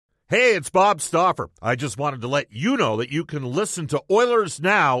Hey, it's Bob Stauffer. I just wanted to let you know that you can listen to Oilers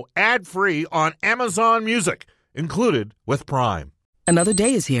Now ad-free on Amazon Music, included with Prime. Another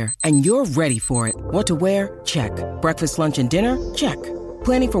day is here, and you're ready for it. What to wear? Check. Breakfast, lunch, and dinner? Check.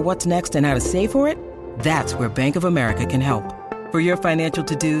 Planning for what's next and how to save for it? That's where Bank of America can help. For your financial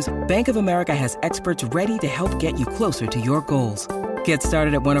to-dos, Bank of America has experts ready to help get you closer to your goals. Get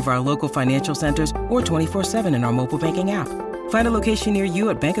started at one of our local financial centers or 24/7 in our mobile banking app. Find a location near you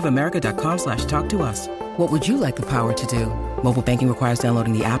at bankofamerica.com/talktous. What would you like the power to do? Mobile banking requires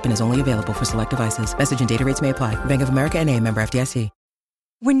downloading the app and is only available for select devices. Message and data rates may apply. Bank of America N.A., member FDIC.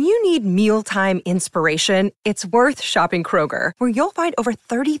 When you need mealtime inspiration, it's worth shopping Kroger, where you'll find over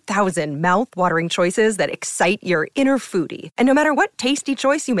 30,000 mouth-watering choices that excite your inner foodie. And no matter what tasty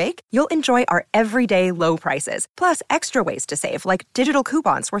choice you make, you'll enjoy our everyday low prices, plus extra ways to save, like digital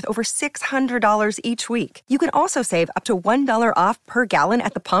coupons worth over $600 each week. You can also save up to $1 off per gallon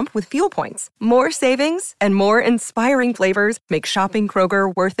at the pump with fuel points. More savings and more inspiring flavors make shopping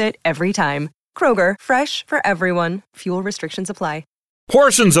Kroger worth it every time. Kroger, fresh for everyone. Fuel restrictions apply.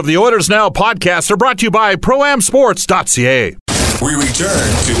 Portions of the Oilers Now podcast are brought to you by ProAmSports.ca. We return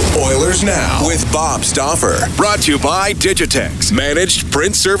to Oilers Now with Bob Stauffer. Brought to you by Digitex. Managed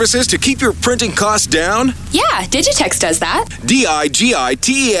print services to keep your printing costs down? Yeah, Digitex does that. Digitex.ca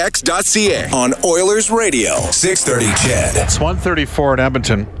on Oilers Radio. 630 CHED. It's 1:34 in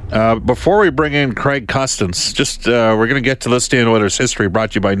Edmonton. Before we bring in Craig Custance, we're going to get to this day in Oilers history,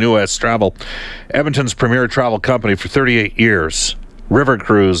 brought to you by New West Travel, Edmonton's premier travel company for 38 years. River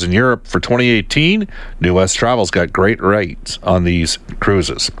Cruise in Europe for 2018. New West Travel's got great rates on these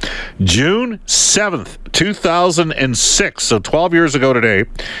cruises. June 7th, 2006, so 12 years ago today,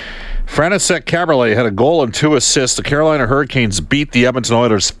 Frantisek Kaberle had a goal and 2 assists. The Carolina Hurricanes beat the Edmonton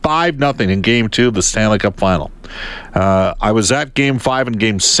Oilers 5-0 in Game 2 of the Stanley Cup Final. I was at Game 5 and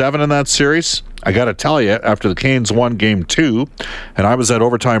Game 7 in that series. I got to tell you, after the Canes won Game 2, and I was at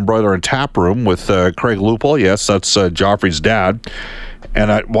Overtime Broiler and Tap Room with Craig Lupul, yes, that's Joffrey's dad,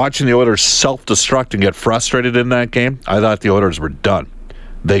 and watching the Oilers self-destruct and get frustrated in that game, I thought the Oilers were done.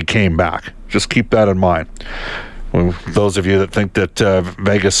 They came back. Just keep that in mind. Those of you that think that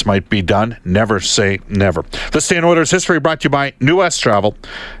Vegas might be done, never say never. This day in Oilers history brought to you by New West Travel.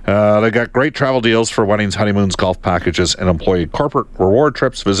 They got great travel deals for weddings, honeymoons, golf packages, and employee corporate reward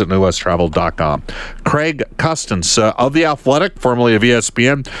trips. Visit newwesttravel.com. Craig Custance of The Athletic, formerly of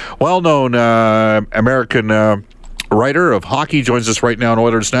ESPN, well-known American writer of hockey, joins us right now on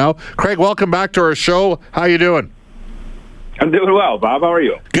Oilers Now. Craig, welcome back to our show. How you doing? I'm doing well, Bob. How are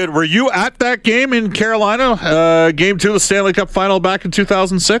you? Good. Were you at that game in Carolina, Game 2 of the Stanley Cup Final back in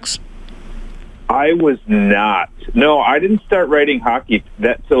 2006? I was not. No, I didn't start writing hockey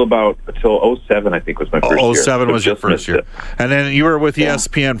till 07, I think, was my first year. 07 was your first year. And then you were with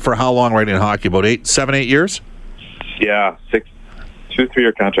ESPN for how long writing hockey? About 8 years? Yeah, 2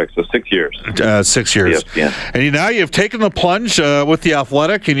 3-year contracts, so 6 years. 6 years. ESPN. And now you've taken the plunge with The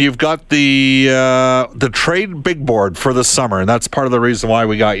Athletic, and you've got the trade big board for the summer, and that's part of the reason why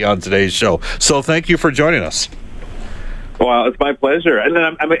we got you on today's show. So thank you for joining us. Well, it's my pleasure. And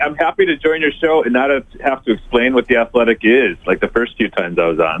then I'm happy to join your show and not have to explain what The Athletic is, like the first few times I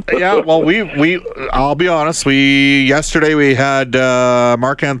was on. Yeah, well, I'll be honest. Yesterday we had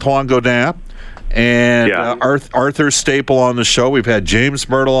Marc-Antoine Gaudin and Arthur Staple on the show. We've had James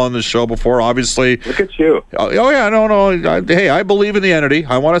Myrtle on the show before, obviously. Look at you. Oh yeah, no. Hey, I believe in the entity.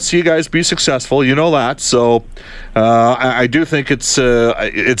 I want to see you guys be successful. You know that. So I do think it's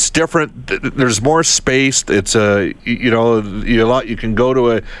different. There's more space. It's you can go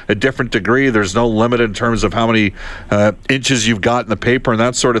to a different degree. There's no limit in terms of how many inches you've got in the paper and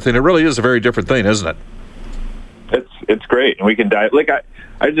that sort of thing. It really is a very different thing, isn't it? It's great, and we can dive.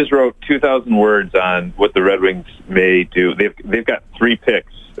 I just wrote 2,000 words on what the Red Wings may do. They've got 3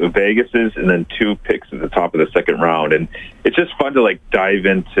 picks, Vegas's, and then 2 picks at the top of the second round, and it's just fun to dive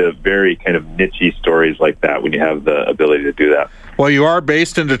into very kind of niche-y stories like that when you have the ability to do that. Well, you are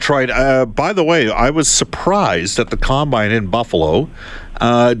based in Detroit. By the way, I was surprised at the Combine in Buffalo.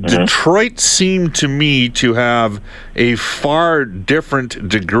 Detroit seemed to me to have a far different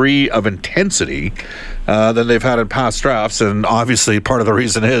degree of intensity than they've had in past drafts, and obviously part of the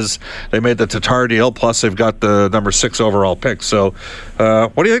reason is they made the Tatar deal, plus they've got the number 6 overall pick. So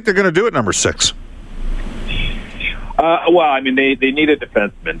what do you think they're going to do at number 6? They need a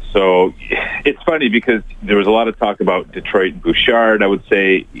defenseman. So it's funny because there was a lot of talk about Detroit and Bouchard. I would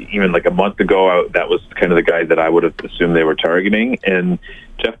say even a month ago, that was kind of the guy that I would have assumed they were targeting. And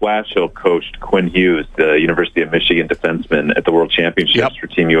Jeff Blashill coached Quinn Hughes, the University of Michigan defenseman, at the World Championships for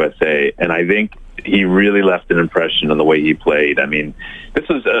Team USA. And I think he really left an impression on the way he played. I mean, this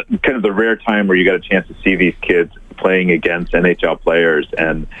was the rare time where you got a chance to see these kids playing against NHL players.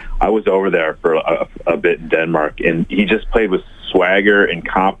 And I was over there for a bit in Denmark, and he just played with swagger and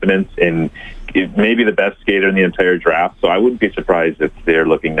confidence, and maybe the best skater in the entire draft. So I wouldn't be surprised if they're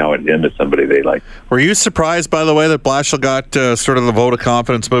looking now at him as somebody they like. Were you surprised, by the way, that Blashill got sort of the vote of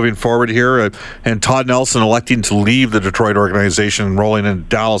confidence moving forward here, and Todd Nelson electing to leave the Detroit organization and rolling in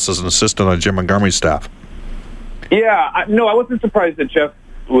Dallas as an assistant on Jim Montgomery's staff? Yeah, no, I wasn't surprised that Jeff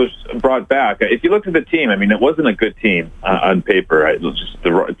was brought back. If you looked at the team, I mean, it wasn't a good team on paper. It was just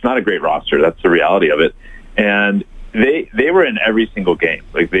it's not a great roster. That's the reality of it. And they were in every single game.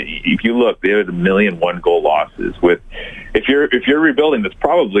 Like if you look, they had 1,000,001 goal losses. With if you're rebuilding, that's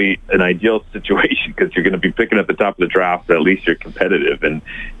probably an ideal situation because you're going to be picking at the top of the draft. But at least you're competitive,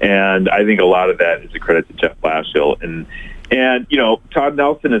 and I think a lot of that is a credit to Jeff Blashill. And you know, Todd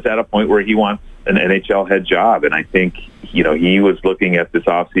Nelson is at a point where he wants an NHL head job, and I think he was looking at this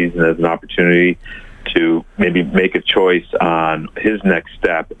offseason as an opportunity to maybe make a choice on his next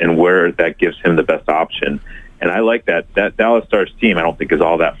step and where that gives him the best option. And I like that Dallas Stars team. I don't think is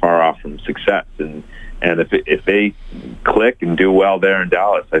all that far off from success. And if they click and do well there in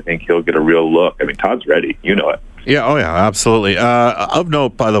Dallas, I think he'll get a real look. I mean, Todd's ready. You know it. Yeah, oh yeah, absolutely. Of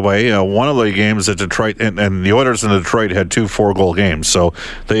note, by the way, one of the games at Detroit, and the Oilers in Detroit had 2 4-goal games, so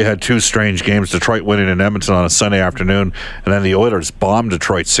they had 2 strange games. Detroit winning in Edmonton on a Sunday afternoon, and then the Oilers bombed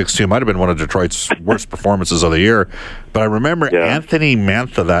Detroit 6-2. Might have been one of Detroit's worst performances of the year. But I remember Anthony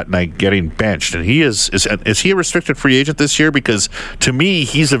Mantha that night getting benched, and he is he a restricted free agent this year? Because to me,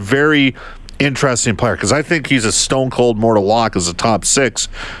 he's a very interesting player, because I think he's a stone cold mortal lock as a top 6.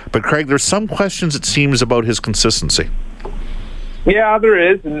 But Craig, there's some questions, it seems, about his consistency. Yeah, there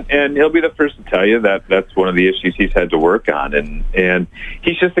is, and he'll be the first to tell you that that's one of the issues he's had to work on. And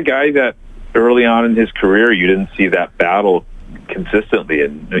he's just a guy that early on in his career you didn't see that battle consistently.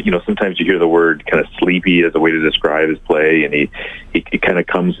 And sometimes you hear the word kind of sleepy as a way to describe his play, and he kind of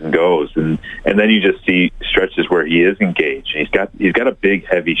comes and goes, and then you just see stretches where he is engaged. And he's got a big,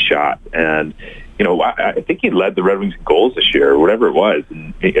 heavy shot, and I think he led the Red Wings in goals this year or whatever it was.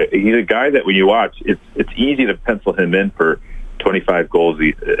 And he's a guy that when you watch, it's easy to pencil him in for 25 goals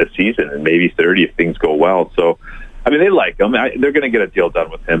a season and maybe 30 if things go well. So I mean, they like him. They're going to get a deal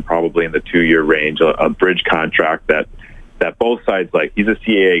done with him probably in the 2-year range, a bridge contract that both sides like. He's a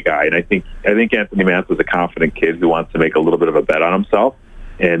CAA guy, and I think Anthony Mantha is a confident kid who wants to make a little bit of a bet on himself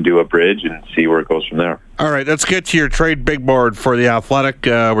and do a bridge and see where it goes from there. All right, let's get to your trade big board for the Athletic.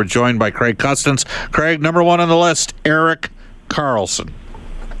 We're joined by Craig Custance. Craig, number 1 on the list, Erik Karlsson.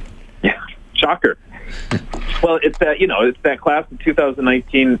 Yeah, shocker. Well, it's that class of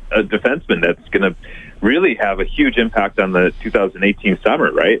 2019 defenseman that's going to really have a huge impact on the 2018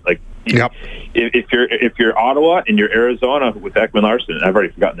 summer, right? Like, yep. If you're Ottawa and you're Arizona with Ekman Larsson, I've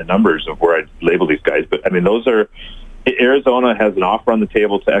already forgotten the numbers of where I label these guys, but I mean, those are Arizona has an offer on the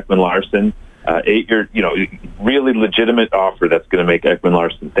table to Ekman Larsson, 8-year, really legitimate offer that's going to make Ekman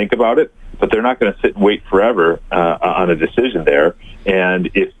Larsson think about it, but they're not going to sit and wait forever on a decision there. And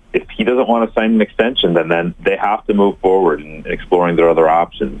if he doesn't want to sign an extension, then they have to move forward in exploring their other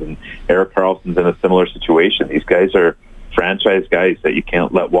options. And Erik Karlsson's in a similar situation. These guys are franchise guys that you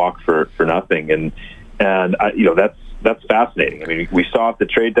can't let walk for nothing. And that's fascinating. I mean, we saw at the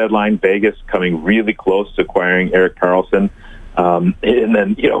trade deadline Vegas coming really close to acquiring Erik Karlsson. And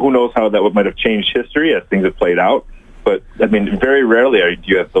then, who knows how that might have changed history as things have played out. But, I mean, very rarely do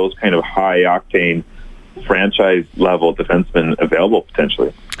you have those kind of high-octane franchise-level defensemen available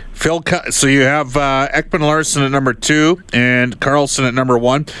potentially. So you have Ekman Larsson at number 2 and Karlsson at number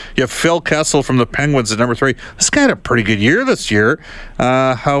 1. You have Phil Kessel from the Penguins at number 3. This guy had a pretty good year this year.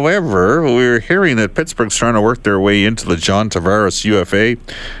 However, we're hearing that Pittsburgh's trying to work their way into the John Tavares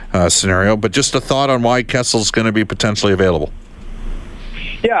UFA scenario. But just a thought on why Kessel's going to be potentially available.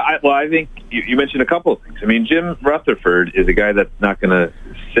 Yeah, I think you mentioned a couple of things. I mean, Jim Rutherford is a guy that's not going to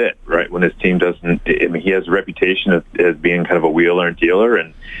sit, right, when his team doesn't. I mean, he has a reputation as being kind of a wheeler and dealer,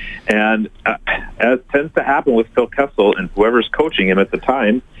 and as tends to happen with Phil Kessel and whoever's coaching him at the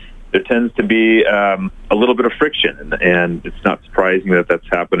time, there tends to be a little bit of friction, and it's not surprising that that's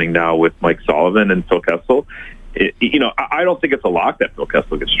happening now with Mike Sullivan and Phil Kessel. I don't think it's a lock that Phil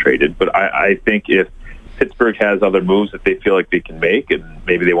Kessel gets traded, but I think if Pittsburgh has other moves that they feel like they can make, and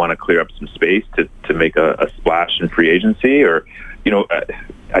maybe they want to clear up some space to make a splash in free agency, or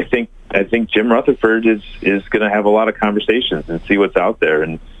I think Jim Rutherford is going to have a lot of conversations and see what's out there,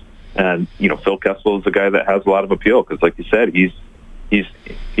 and Phil Kessel is a guy that has a lot of appeal because, like you said, he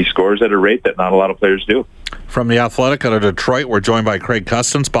scores at a rate that not a lot of players do. From the Athletic out of Detroit, we're joined by Craig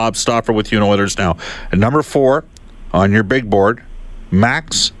Custance. Bob Stauffer with you in Oilers Now. And number 4 on your big board,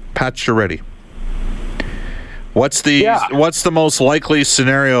 Max Pacioretty. What's the most likely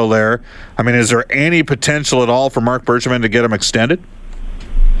scenario there? I mean, is there any potential at all for Marc Bergevin to get him extended?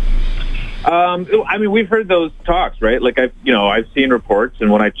 I mean, we've heard those talks, right? Like I've seen reports,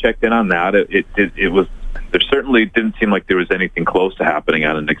 and when I checked in on that, it was, there certainly didn't seem like there was anything close to happening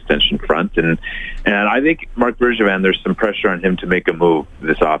on an extension front, and I think Marc Bergevin, there's some pressure on him to make a move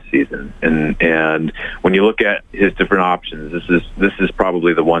this offseason, and when you look at his different options, this is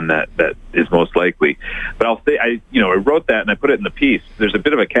probably the one that is most likely. But I'll say, I wrote that and I put it in the piece. There's a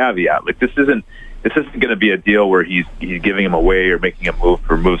bit of a caveat, like this isn't going to be a deal where he's giving him away or making a move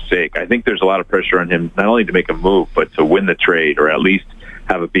for move's sake. I think there's a lot of pressure on him not only to make a move, but to win the trade or at least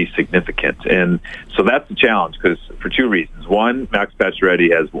have it be significant. And so that's the challenge, because for two reasons. One, Max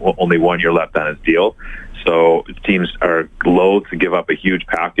Pacioretty has only 1 year left on his deal. So teams are loath to give up a huge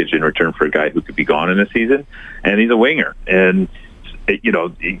package in return for a guy who could be gone in a season. And he's a winger. And you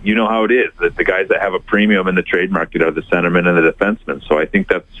know how it is. The guys that have a premium in the trade market are the centermen and the defensemen. So I think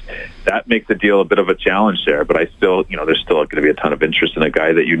that makes the deal a bit of a challenge there. But I still, there's still going to be a ton of interest in a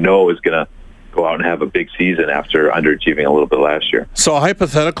guy that is going to go out and have a big season after underachieving a little bit last year. So a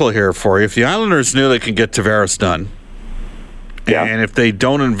hypothetical here for you. If the Islanders knew they could get Tavares done, yeah, and if they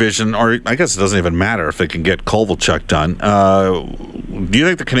don't envision, or I guess it doesn't even matter if they can get Kovalchuk done, do you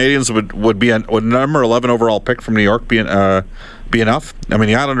think the Canadians would number 11 overall pick from New York be enough? I mean,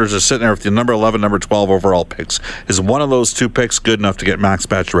 the Islanders are sitting there with the number 11, number 12 overall picks. Is one of those two picks good enough to get Max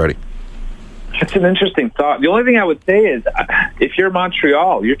Pacioretty? It's an interesting thought. The only thing I would say is, if you're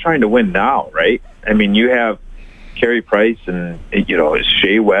Montreal, you're trying to win now, right? I mean, you have Carey Price and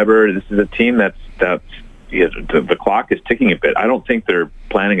Shea Weber. This is a team that's the clock is ticking a bit. I don't think they're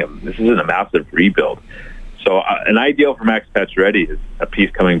planning this isn't a massive rebuild. So an ideal for Max Pacioretty is a piece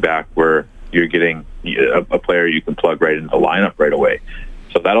coming back where you're getting a player you can plug right into the lineup right away.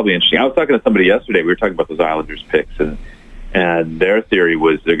 So that'll be interesting. I was talking to somebody yesterday. We were talking about those Islanders picks, and their theory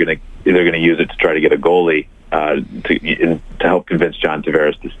was they're going to use it to try to get a goalie to help convince John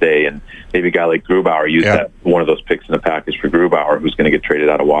Tavares to stay, and maybe a guy like Grubauer use that one of those picks in the package for Grubauer, who's going to get traded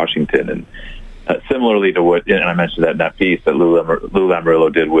out of Washington. And similarly to what, and I mentioned that in that piece, that Lou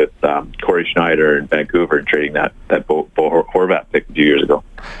Lamoriello did with Corey Schneider in Vancouver and trading that Bo Horvat pick a few years ago.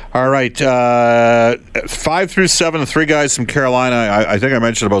 All right, 5 through 7, the three guys from Carolina. I think I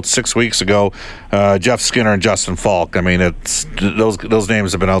mentioned about 6 weeks ago, Jeff Skinner and Justin Falk. I mean, it's those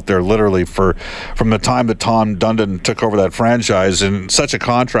names have been out there literally from the time that Tom Dundon took over that franchise, and such a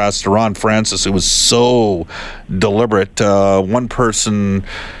contrast to Ron Francis, who was so deliberate. One person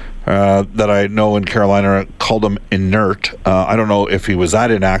that I know in Carolina called him inert. I don't know if he was that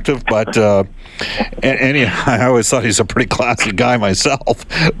inactive, but I always thought he's a pretty classy guy myself.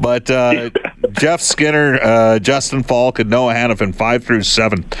 But Jeff Skinner, Justin Falk, and Noah Hanifin, 5 through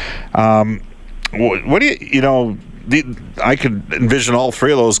 7. What do you I could envision all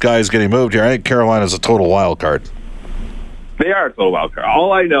three of those guys getting moved here. I think Carolina's a total wild card. They are a total wild card.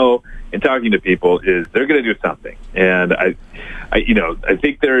 All I know in talking to people is they're going to do something, and I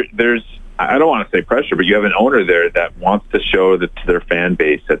think there's I don't want to say pressure, but you have an owner there that wants to show to their fan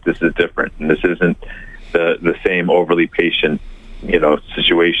base that this is different, and this isn't the same overly patient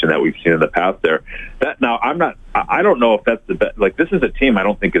situation that we've seen in the past there. I don't know if that's the best. Like, this is a team I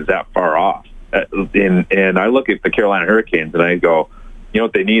don't think is that far off. And I look at the Carolina Hurricanes and I go,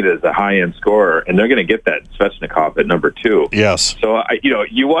 what they need is a high-end scorer, and they're going to get that Svechnikov at number 2. Yes. So,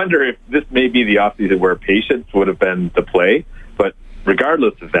 you wonder if this may be the offseason where patience would have been the play, but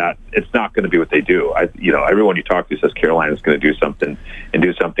regardless of that, it's not going to be what they do. Everyone you talk to says Carolina is going to do something and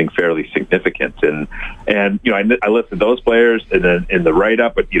do something fairly significant. And I listed those players, and then in the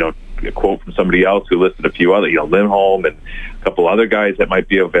write-up, but a quote from somebody else who listed a few other, Lindholm and a couple other guys that might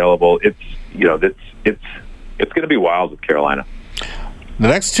be available. It's going to be wild with Carolina. The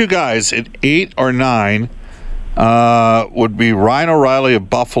next two guys at 8 or 9 would be Ryan O'Reilly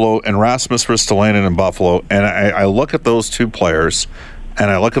of Buffalo and Rasmus Ristolainen in Buffalo. And I look at those two players, and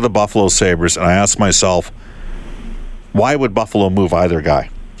I look at the Buffalo Sabres, and I ask myself, why would Buffalo move either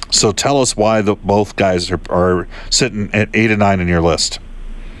guy? So tell us why both guys are sitting at 8 and 9 in your list.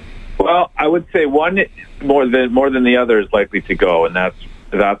 Well, I would say one more than the other is likely to go, and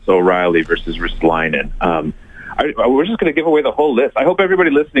that's O'Reilly versus Ristolainen. We're just going to give away the whole list. I hope everybody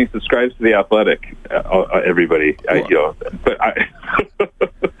listening subscribes to The Athletic. Everybody, but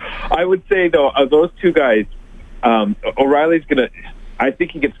I would say though, of those two guys, O'Reilly's going to. I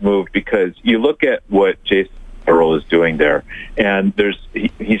think he gets moved because you look at what Jason Earl is doing there, and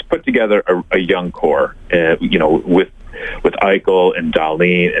he's put together a young core, with Eichel and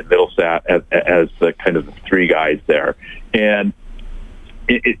Dahlin and Middlestat as the kind of the three guys there, and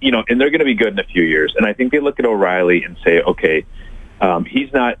and they're going to be good in a few years. And I think they look at O'Reilly and say, okay,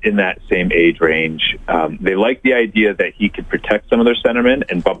 he's not in that same age range. They like the idea that he could protect some of their centermen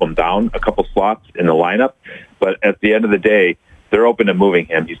and bump them down a couple slots in the lineup. But at the end of the day, they're open to moving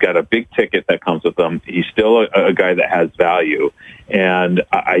him. He's got a big ticket that comes with him. He's still a guy that has value. And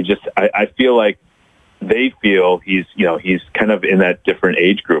I feel like they feel he's kind of in that different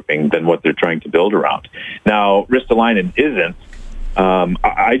age grouping than what they're trying to build around. Now, Ristolainen isn't.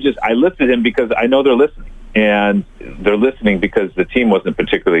 I listed him because I know they're listening. And they're listening because the team wasn't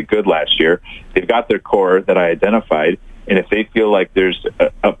particularly good last year. They've got their core that I identified. And if they feel like there's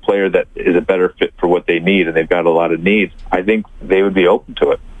a player that is a better fit for what they need, and they've got a lot of needs, I think they would be open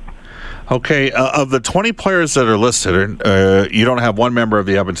to it. Okay, of the 20 players that are listed, you don't have one member of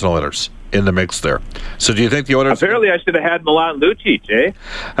the Edmonton Oilers in the mix there. So do you think the Oilers... Apparently I should have had Milan Lucic, eh?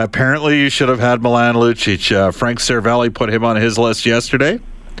 Apparently you should have had Milan Lucic. Frank Cervelli put him on his list yesterday.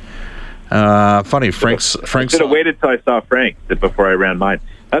 Funny, Frank I should have waited till I saw Frank before I ran mine.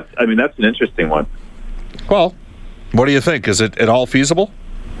 That's an interesting one. Well, what do you think? Is it at all feasible?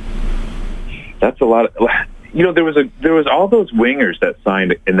 That's a lot of... there was all those wingers that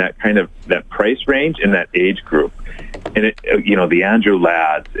signed in that kind of that price range in that age group, and the Andrew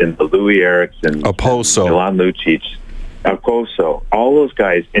Ladds and the Louis Eriksson, Oposo, Milan Lucic, Oposo, all those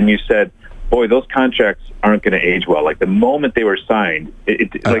guys, and you said, boy, those contracts aren't going to age well. Like the moment they were signed,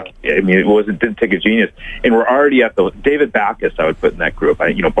 it didn't take a genius, and we're already at the David Backes. I would put in that group.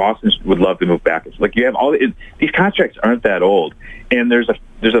 Boston would love to move Backes. Like you have these contracts aren't that old, and there's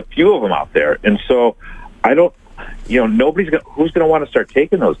a few of them out there, and so. I don't, who's going to want to start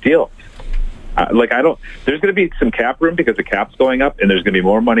taking those deals? There's going to be some cap room because the cap's going up and there's going to be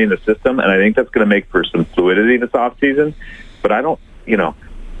more money in the system. And I think that's going to make for some fluidity this offseason. But I don't,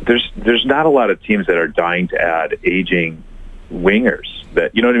 there's not a lot of teams that are dying to add aging wingers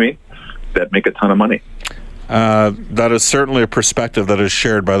that, you know what I mean? That make a ton of money. That is certainly a perspective that is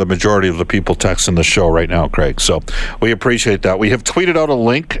shared by the majority of the people texting the show right now, Craig. So we appreciate that. We have tweeted out a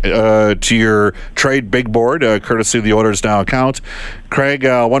link to your trade big board, courtesy of the Oilers Now account. Craig,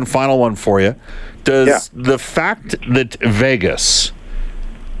 one final one for you. Does the fact that Vegas,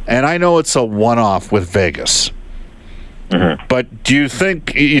 and I know it's a one-off with Vegas, but do you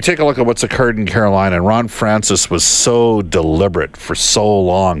think, you take a look at what's occurred in Carolina, and Ron Francis was so deliberate for so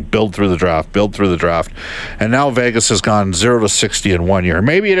long, build through the draft, and now Vegas has gone 0 to 60 in 1 year.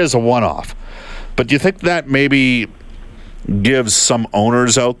 Maybe it is a one-off, but do you think that maybe gives some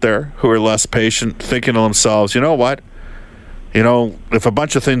owners out there who are less patient thinking to themselves, you know what? If a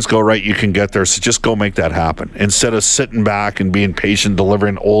bunch of things go right, you can get there, so just go make that happen. Instead of sitting back and being patient,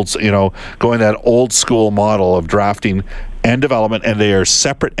 delivering going that old school model of drafting and development, and they are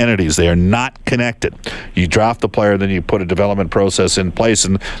separate entities. They are not connected. You draft the player, then you put a development process in place,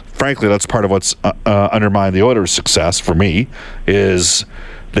 and frankly, that's part of what's undermined the Oilers' success for me, is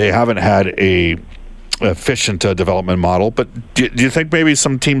they haven't had a efficient development model. But do you think maybe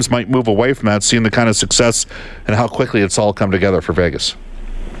some teams might move away from that, seeing the kind of success and how quickly it's all come together for Vegas?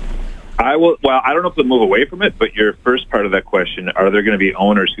 I don't know if they'll move away from it, but your first part of that question, are there going to be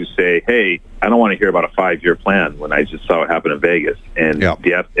owners who say, hey, I don't want to hear about a 5-year plan when I just saw it happen in Vegas? And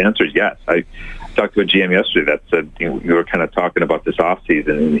the answer is yes. I talked to a GM yesterday that said, we were kind of talking about this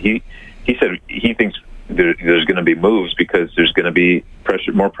offseason, and he said he thinks there's going to be moves because there's going to be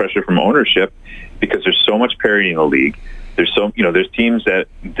more pressure from ownership because there's so much parity in the league. There's there's teams that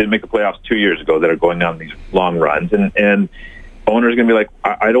didn't make the playoffs 2 years ago that are going on these long runs, and owners are going to be like,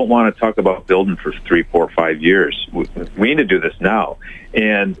 I don't want to talk about building for 3, 4, 5 years. We need to do this now.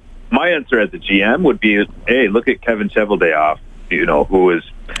 And my answer as a GM would be, hey, look at Kevin Cheveldayoff, who is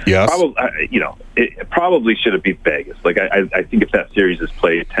it probably should have beat Vegas. Like I think if that series is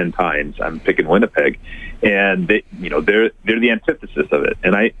played 10 times, I'm picking Winnipeg, and they're the antithesis of it.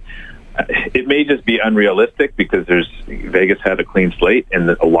 And it may just be unrealistic because Vegas had a clean slate and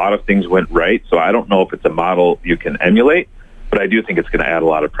a lot of things went right. So I don't know if it's a model you can emulate, but I do think it's going to add a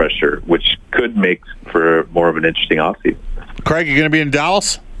lot of pressure, which could make for more of an interesting offseason. Craig, you're going to be in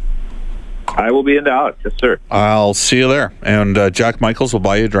Dallas? I will be in Dallas, yes, sir. I'll see you there, and Jack Michaels will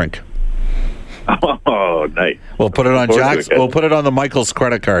buy you a drink. Oh, nice. We'll put it on Jack's. We'll put it on the Michaels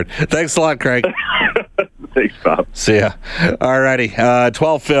credit card. Thanks a lot, Craig. Thanks, Bob. See ya. All righty.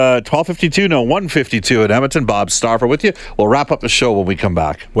 12:52, no, 1:52 in Edmonton. Bob Stauffer with you. We'll wrap up the show when we come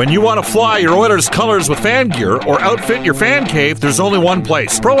back. When you want to fly your Oilers colors with fan gear or outfit your fan cave, there's only one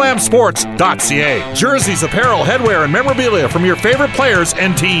place. ProAmSports.ca. Jerseys, apparel, headwear, and memorabilia from your favorite players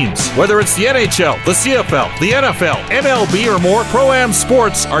and teams. Whether it's the NHL, the CFL, the NFL, MLB, or more, Pro-Am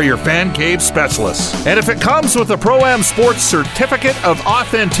Sports are your fan cave specialists. And if it comes with a Pro-Am Sports certificate of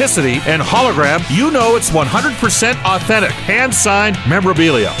authenticity and hologram, you know it's 100% authentic, hand-signed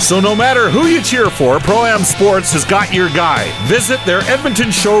memorabilia. So no matter who you cheer for, Pro-Am Sports has got your guy. Visit their Edmonton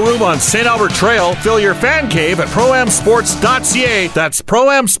showroom on St. Albert Trail. Fill your fan cave at ProAmSports.ca. That's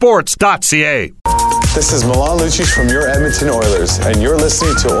ProAmSports.ca. This is Milan Lucic from your Edmonton Oilers, and you're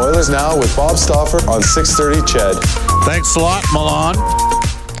listening to Oilers Now with Bob Stauffer on 630 CHED. Thanks a lot, Milan.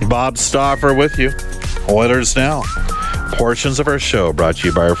 Bob Stauffer with you. Oilers Now. Portions of our show brought to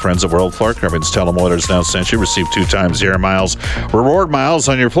you by our friends at World Floor Coverings. Tell them Oilers Now sent you. Receive 2 times 0 miles. Reward miles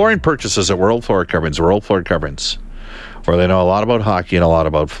on your flooring purchases at World Floor Coverings. World Floor Coverings, where they know a lot about hockey and a lot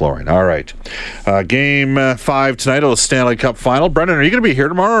about flooring. All right. Game 5 tonight of the Stanley Cup Final. Brendan, are you going to be here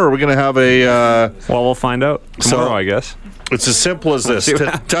tomorrow, or are we going to have a... Well, we'll find out tomorrow, I guess. It's as simple as this.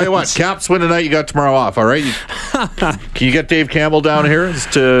 Tell you what, Caps win tonight, you got tomorrow off, all right? Can you get Dave Campbell down here?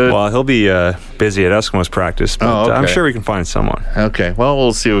 Well, he'll be busy at Eskimos practice, but okay. I'm sure we can find someone. Okay, well,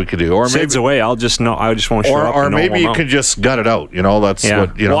 we'll see what we can do. Or Sid's maybe away, I just won't show up. Or maybe you can just gut it out, that's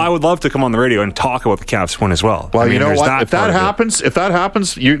what, Well, I would love to come on the radio and talk about the Caps win as well. Well, you know what? If that happens,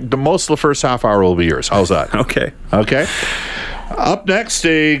 the most of the first half hour will be yours. How's that? Okay. Up next,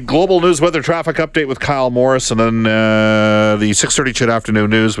 a global news weather traffic update with Kyle Morris, and then the 6:30 CHED afternoon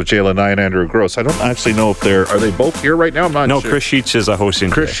news with Jalen Nye and Andrew Gross. I don't actually know if are they both here right now? I'm not sure. No, Chris Sheets is hosting.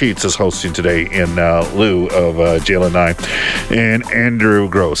 Chris Sheets is hosting today in lieu of Jalen Nye, and Andrew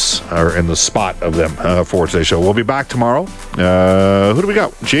Gross are in the spot of them for today's show. We'll be back tomorrow. Who do we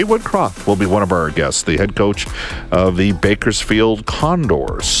got? Jay Woodcroft will be one of our guests, the head coach of the Bakersfield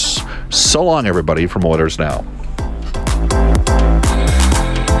Condors. So long, everybody, from Oilers Now.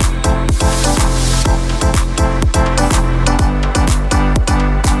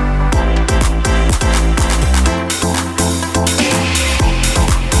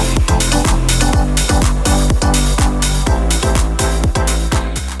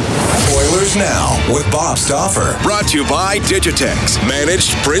 Now with Bob Stauffer. Brought to you by Digitex.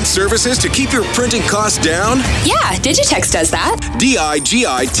 Managed print services to keep your printing costs down? Yeah, Digitex does that.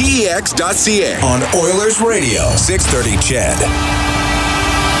 Digitex.ca on Oilers Radio, 630 CHED.